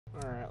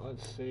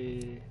let's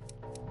see.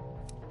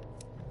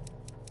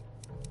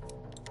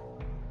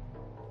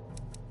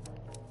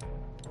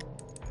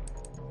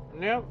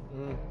 Nope.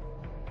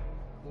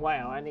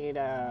 Wow, I need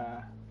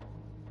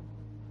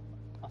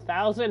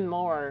 1,000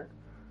 more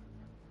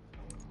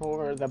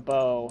for the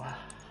bow.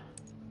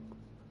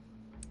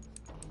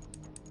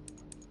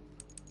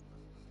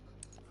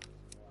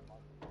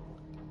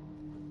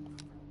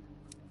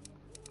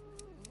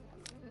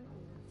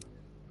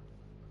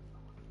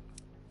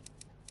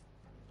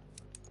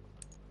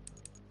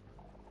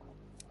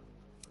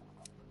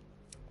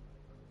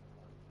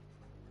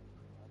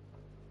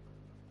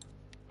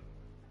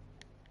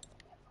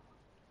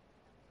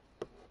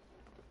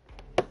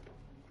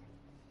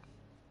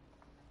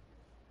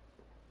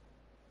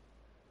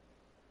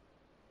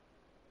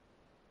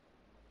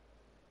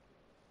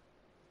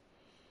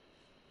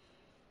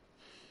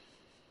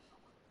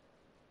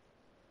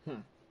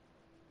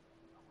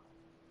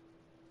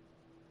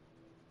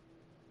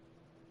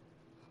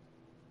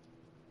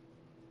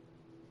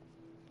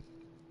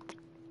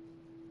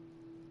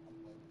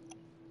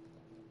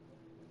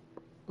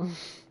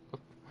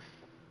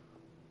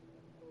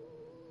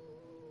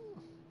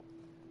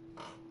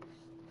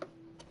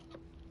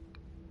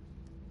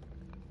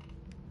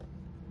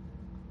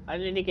 I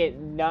need to get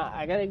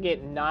I gotta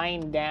get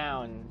 9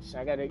 downs.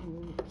 I gotta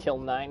kill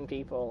 9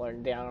 people or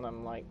down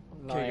them like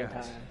 9 guys,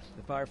 times.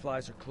 the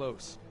Fireflies are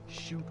close.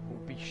 Shoot or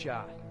be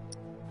shot.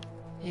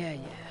 Yeah.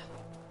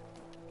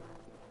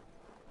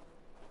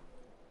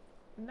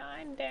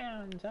 9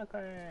 downs,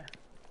 okay.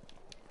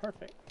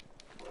 Perfect.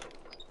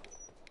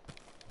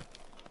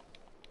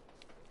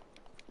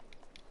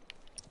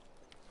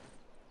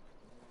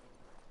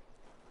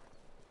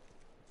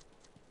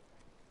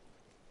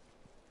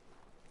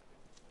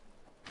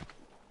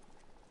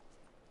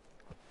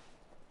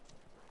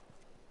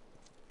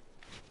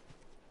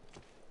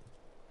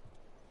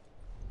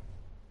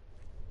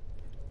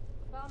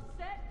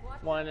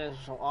 One is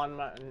on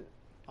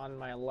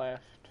my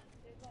left.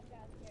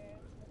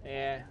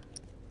 Yeah.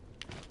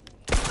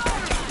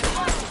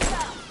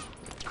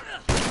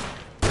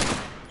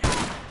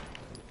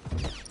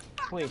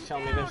 Please tell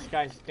me this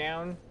guy's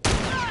down.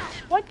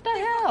 What the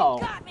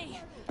hell?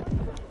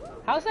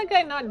 How's that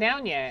guy not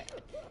down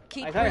yet?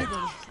 Keep breathing.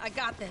 I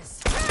got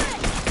this.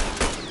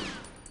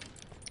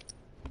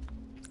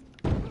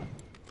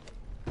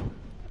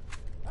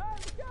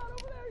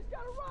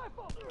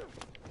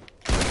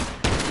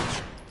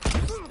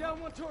 Down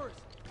one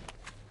tourist.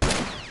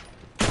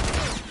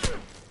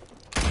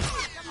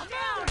 I'm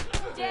down.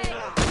 Dang.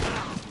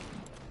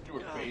 You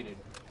were baited.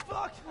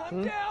 Fuck!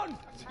 I'm down.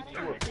 You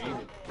were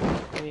baited.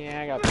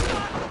 Yeah, I got this.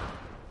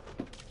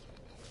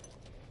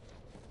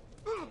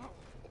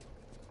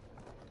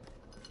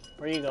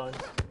 Where are you going?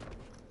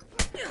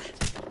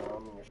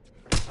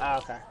 Ah,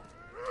 okay.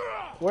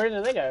 Where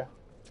did they go?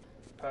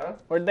 Huh?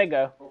 Where did they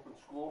go? Open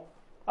school.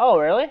 Oh,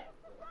 really?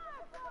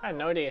 I had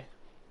no idea.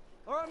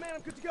 All right, man,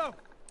 I'm good to go.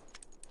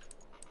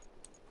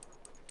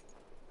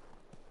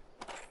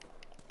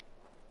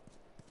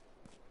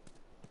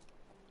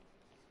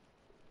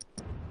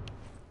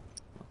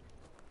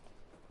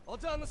 All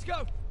done, let's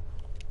go.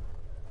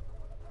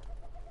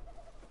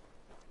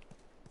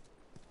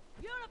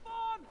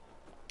 Uniform!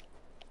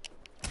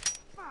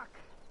 Fuck.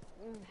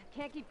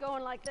 Can't keep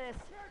going like this.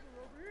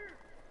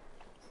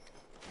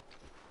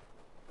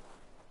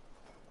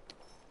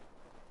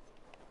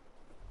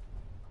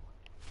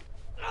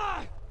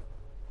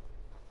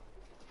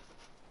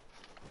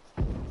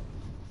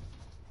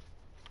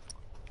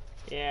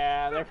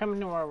 Yeah, they're coming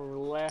to our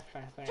left,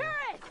 I think.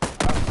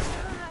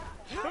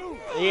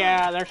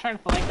 Yeah, they're trying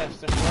to flank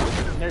us.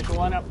 There's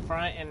one up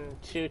front and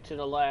 2 to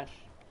the left.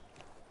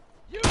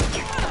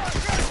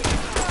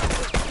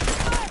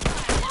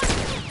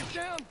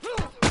 Down.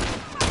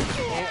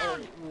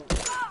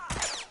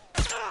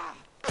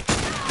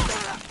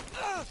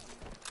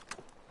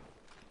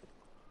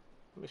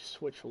 We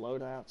switch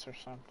loadouts or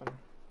something.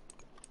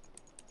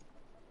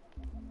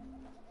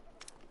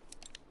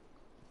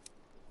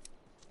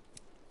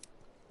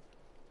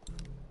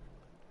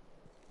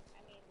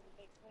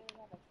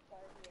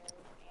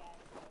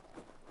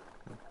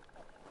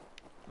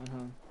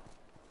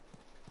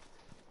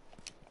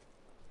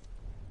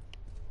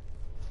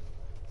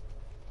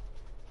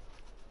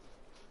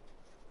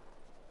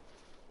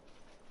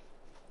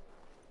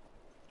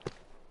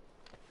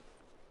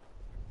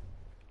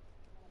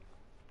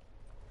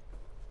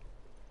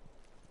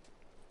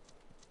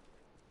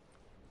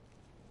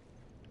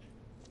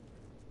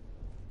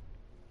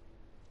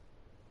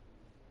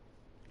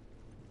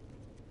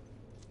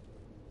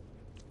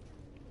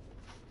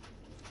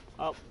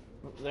 Oh,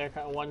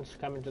 one's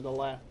coming to the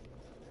left.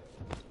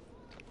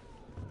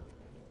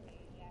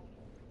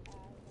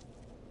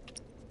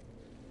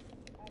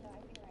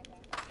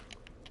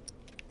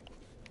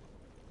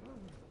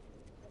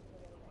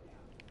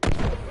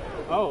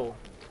 Oh.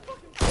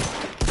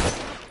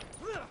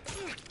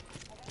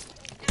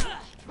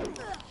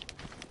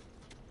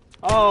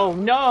 Oh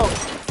no!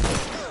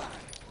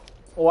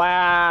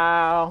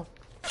 Wow.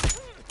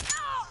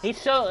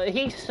 He's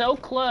so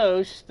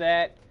close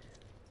that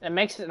It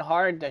makes it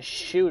hard to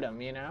shoot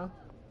him, you know?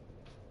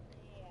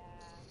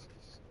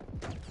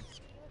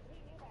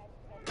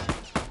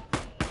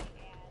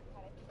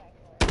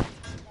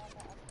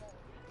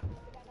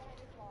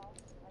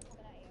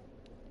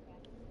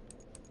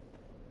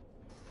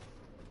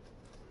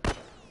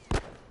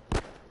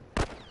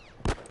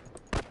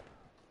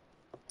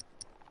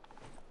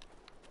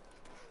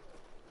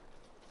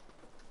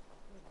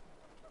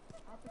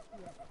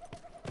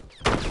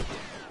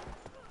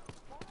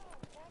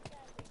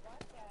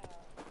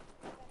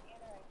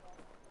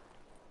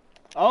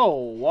 Oh,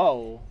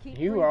 whoa.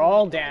 You are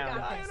all down.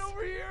 Dying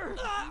over here.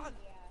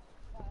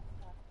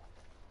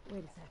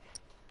 Wait a sec.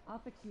 I'll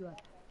fix you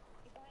up.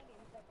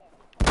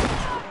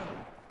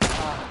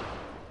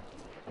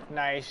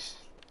 Nice.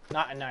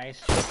 Not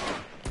nice.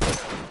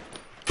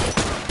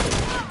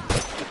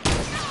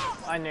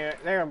 I knew it.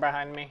 They were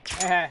behind me.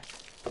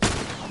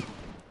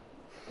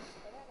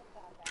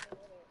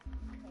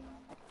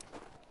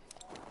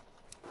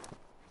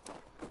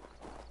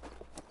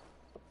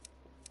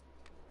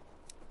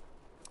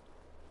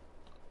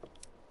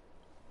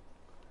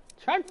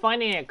 Tried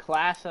finding a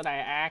class that I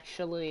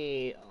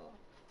actually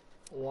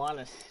want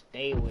to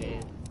stay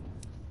with.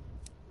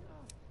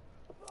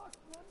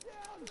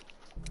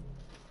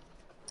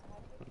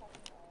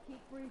 Keep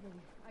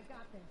breathing. I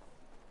got this.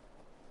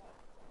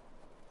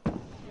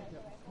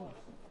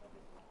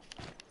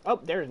 Oh,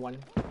 there's one.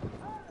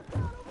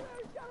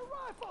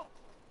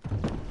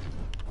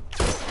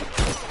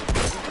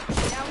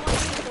 Down one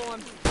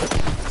uniform.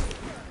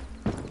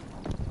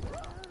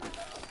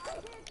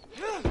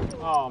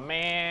 Oh,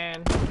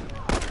 man.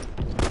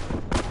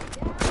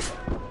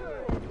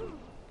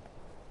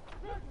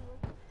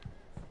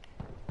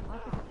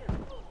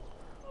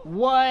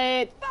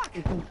 What? Fuck!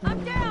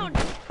 I'm down!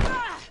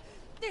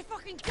 They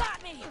fucking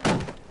got me!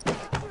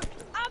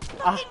 I'm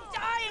fucking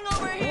dying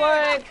over here!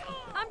 What?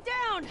 I'm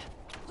down!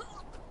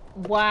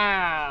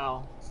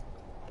 Wow.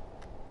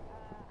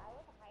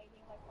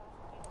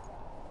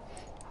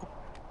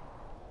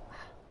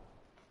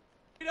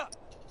 Get up.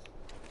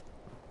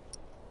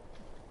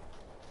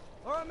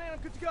 All right, man, I'm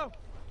good to go.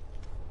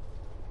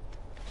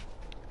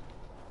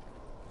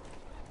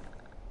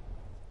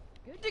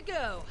 Good to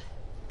go.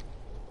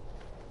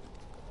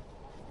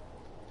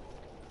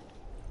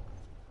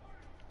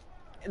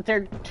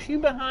 They're two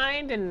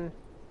behind and...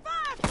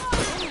 Down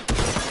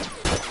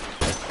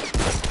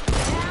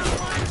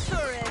one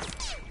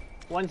tourist.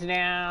 One's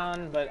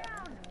down, but...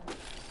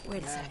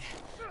 Wait a sec.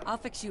 I'll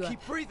fix you up.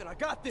 Keep breathing. I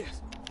got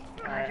this.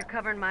 Glad you're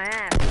covering my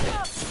ass.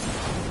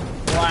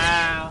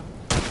 Wow.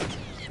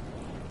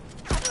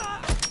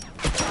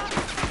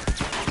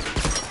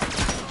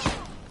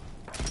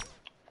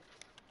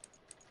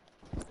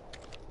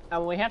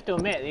 We have to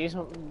admit,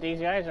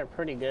 these guys are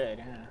pretty good.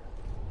 Huh?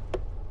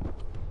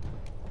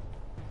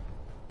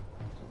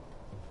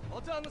 All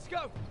done. Let's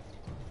go.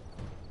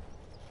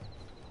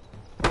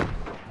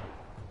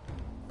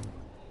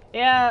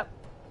 Yeah.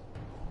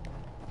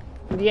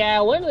 Yeah,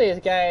 one of these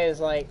guys,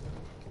 like...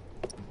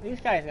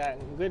 These guys got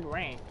good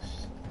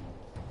ranks.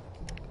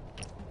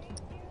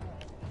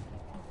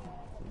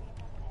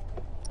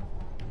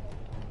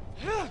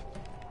 Yeah,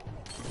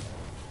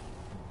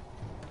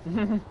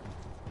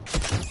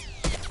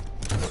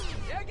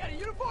 got a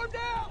uniform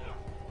down.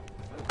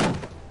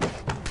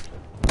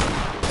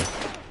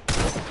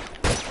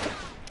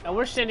 And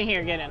we're sitting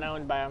here getting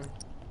owned by them.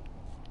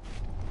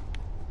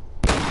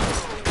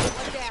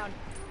 One down.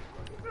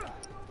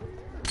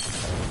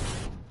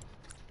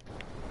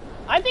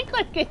 I think,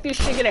 like, if you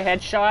should get a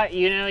headshot,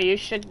 you know, you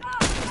should...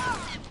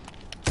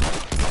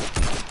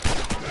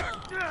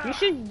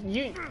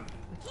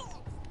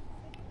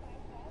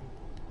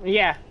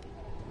 Yeah.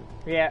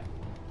 Yeah.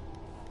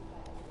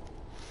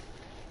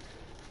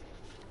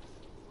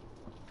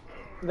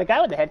 The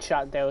guy with the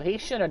headshot, though, he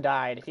should have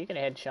died. If you get a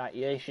headshot,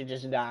 you should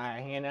just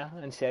die, you know,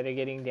 instead of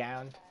getting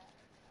downed.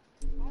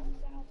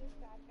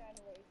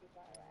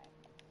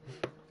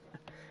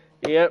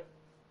 Yep.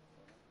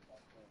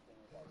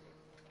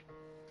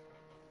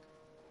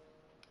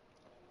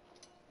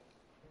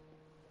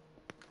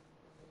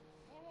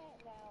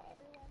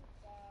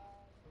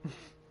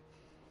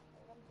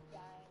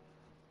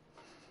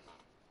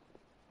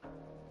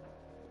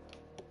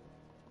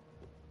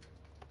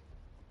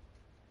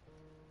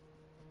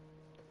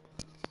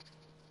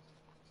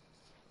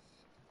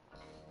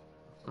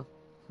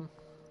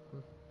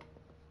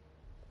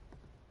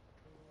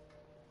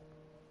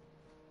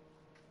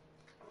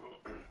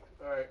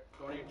 Alright.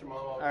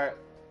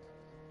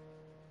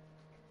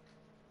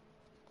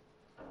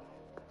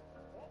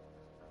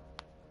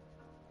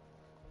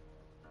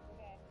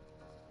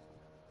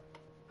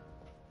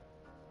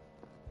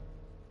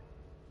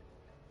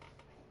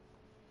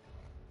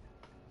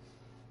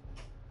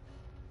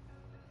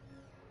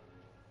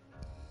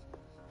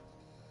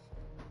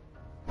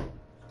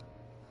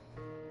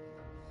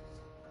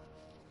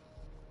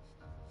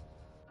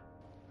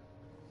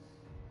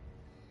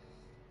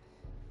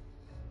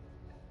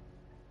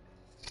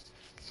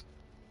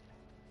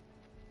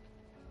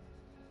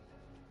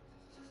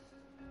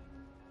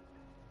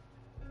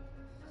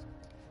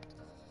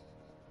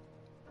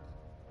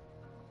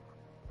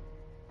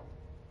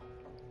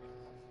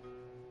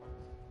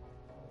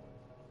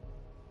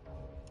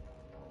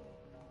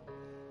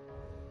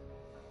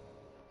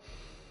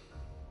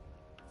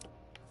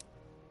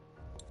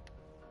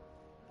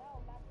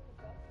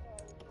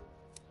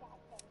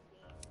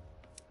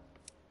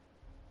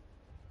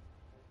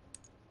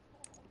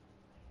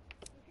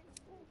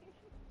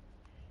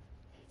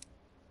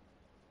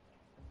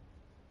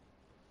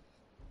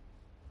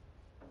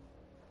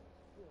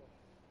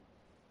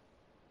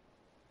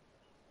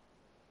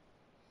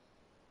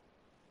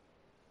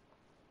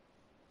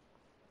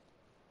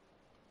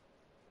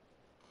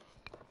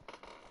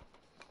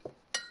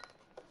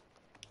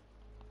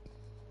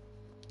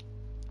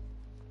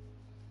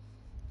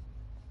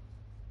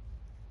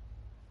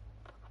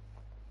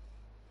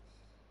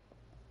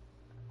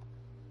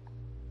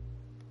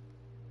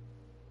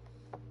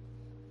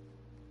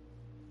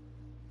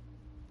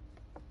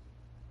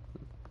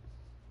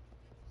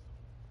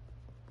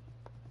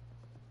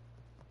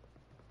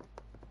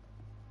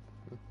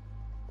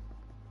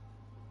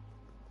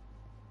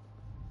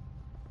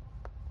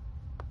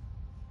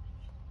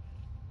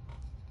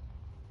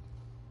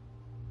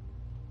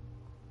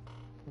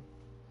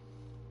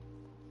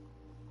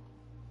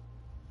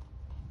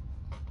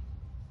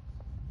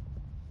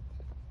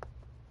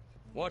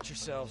 Watch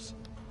yourselves.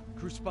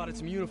 Crew spotted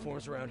some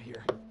uniforms around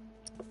here.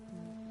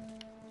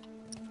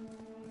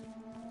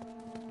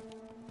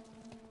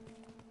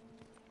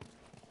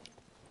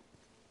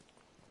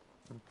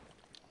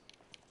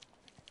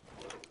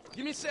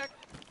 Give me a sec.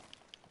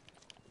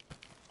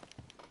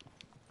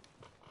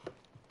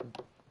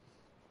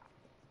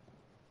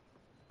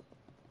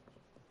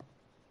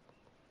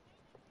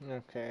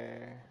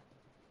 Okay.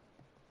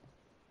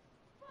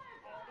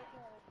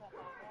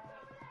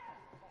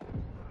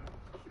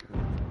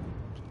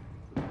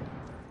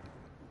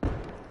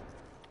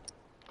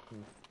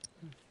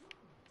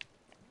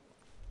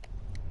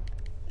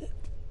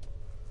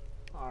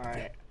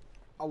 Alright.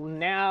 Oh,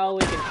 now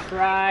we can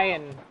try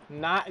and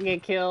not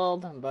get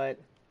killed, but...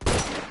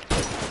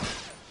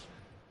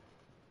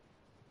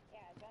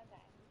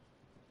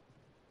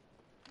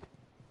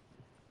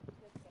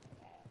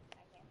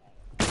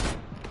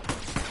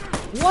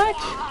 What?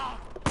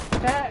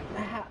 That...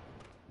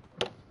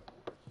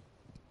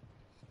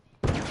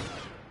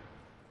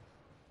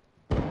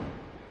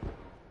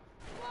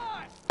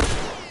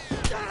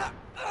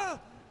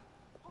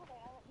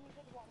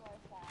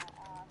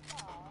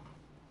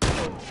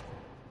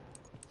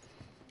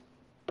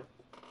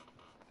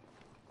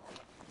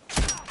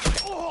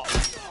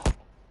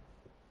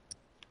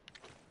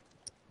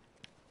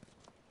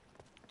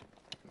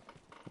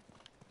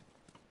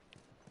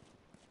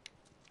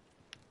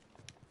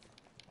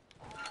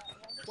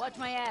 Watch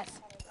my ass.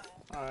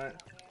 Alright.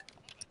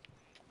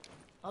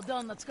 All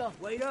done, let's go.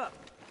 Wait up.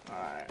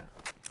 Alright.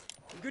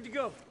 I'm good to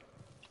go.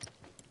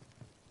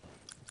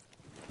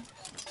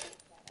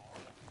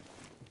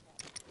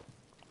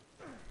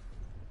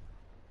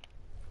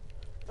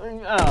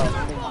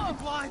 Oh.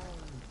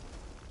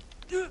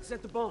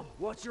 Set the bomb.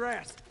 Watch your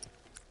ass.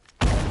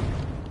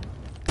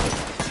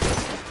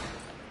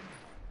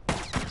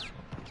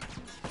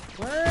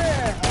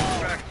 Where?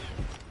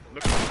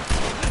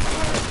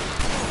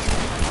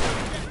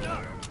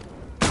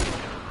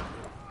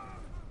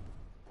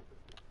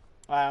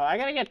 Wow, I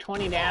gotta get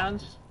 20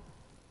 downs.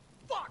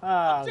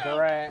 Oh,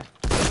 great.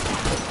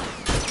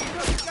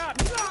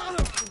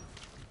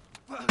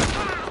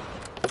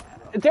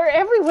 They're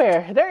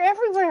everywhere! They're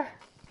everywhere!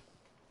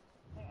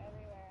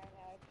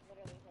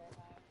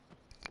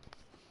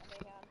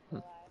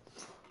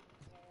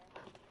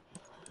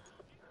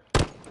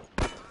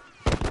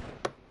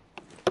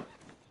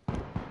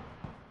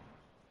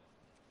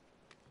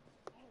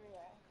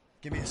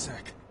 Give me a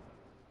sec.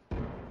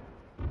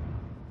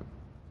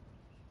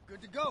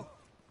 Good to go.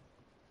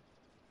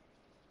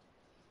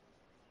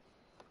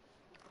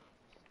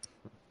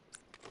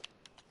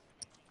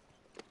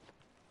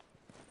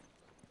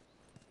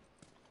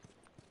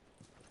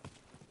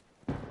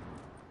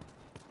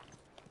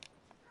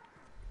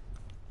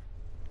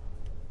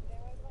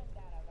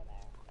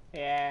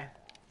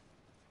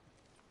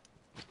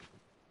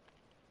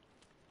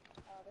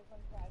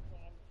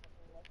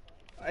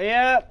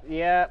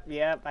 Yeah.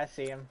 Yep, I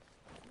see him.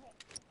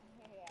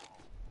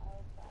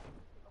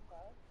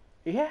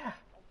 Yeah.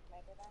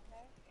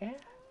 Yeah.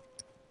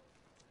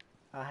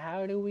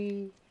 How do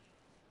we...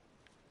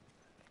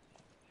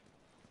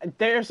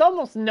 There's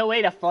almost no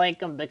way to flank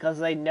them because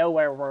they know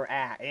where we're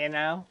at, you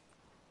know?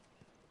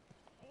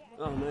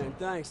 Oh man,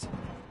 thanks.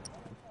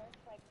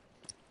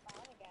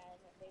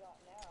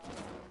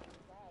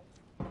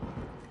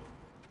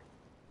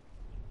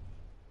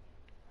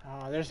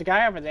 Oh, there's a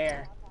guy over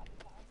there.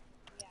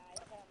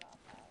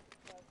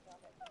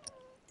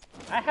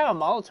 I have a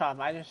Molotov,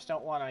 I just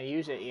don't want to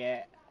use it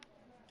yet.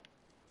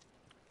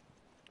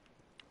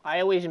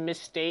 I always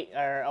mistake,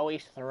 or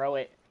always throw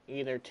it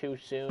either too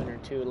soon or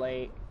too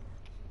late.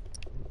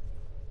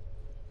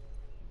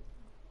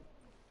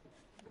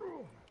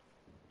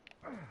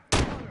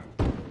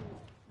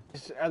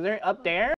 Are they up there?